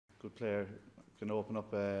good player, can open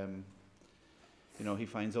up. You know, he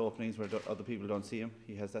finds openings where other people don't see him.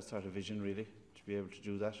 He has that sort of vision, really, to be able to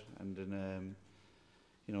do that. And in,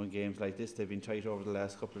 you know, in games like this, they've been tight over the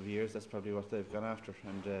last couple of years. That's probably what they've gone after.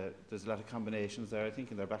 And there's a lot of combinations there, I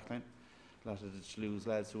think, in their backline. A lot of the Toulouse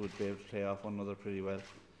lads who would be able to play off one another pretty well.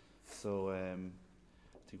 So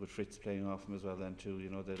I think with Fritz playing off him as well, then too, you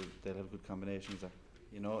know, they'll have good combinations there.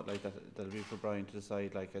 You know, like that'll be for Brian to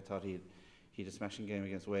decide. Like I thought he'd a smashing game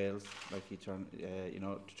against Wales. Like he turned, you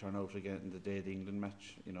know, to turn out again in the day of the England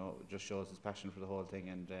match. You know, just shows his passion for the whole thing.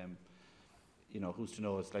 And you know, who's to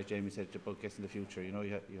know? It's like Jamie said about guessing the future. You know,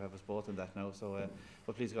 you have us both in that now. So,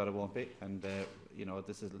 but please God, it won't be. And you know,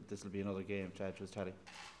 this will be another game to add to his tally.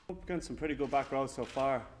 Up against some pretty good back rows so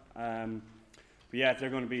far. But yeah,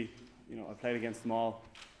 they're going to be. You know, I've played against them all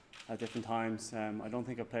at different times. I don't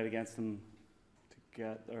think I've played against them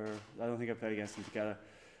together.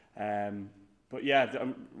 But yeah,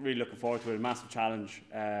 I'm really looking forward to it. A massive challenge.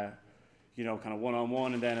 You know, kind of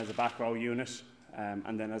one-on-one, and then as a back row unit,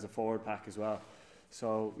 and then as a forward pack as well.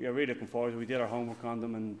 So yeah, really looking forward to it. We did our homework on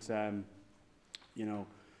them, and you know,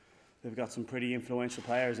 they've got some pretty influential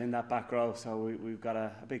players in that back row. So we've got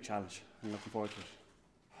a big challenge, and looking forward to it.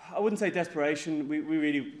 I wouldn't say desperation. We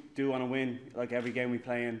really do want to win, like every game we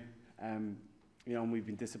play in. You know, and we've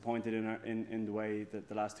been disappointed in the way that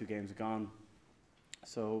the last two games have gone.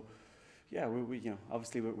 So, yeah, we you know,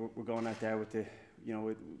 obviously we're going out there with the, you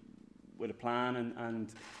know, with a plan, and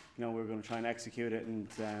you know, we're going to try and execute it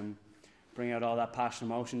and bring out all that passion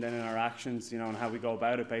and emotion then in our actions, you know, and how we go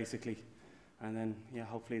about it basically. And then, yeah,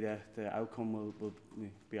 hopefully the outcome will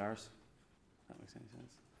be ours. If that makes any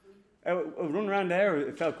sense. Running around there,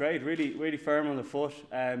 it felt great. Really firm on the foot.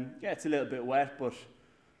 Yeah, it's a little bit wet, but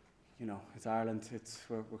you know, it's Ireland.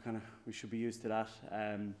 We should be used to that.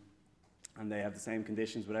 And they have the same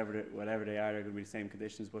conditions, whatever they are. They're going to be the same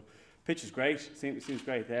conditions. But pitch is great. Seems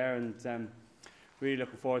great there, and really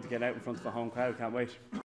looking forward to getting out in front of a home crowd. Can't wait.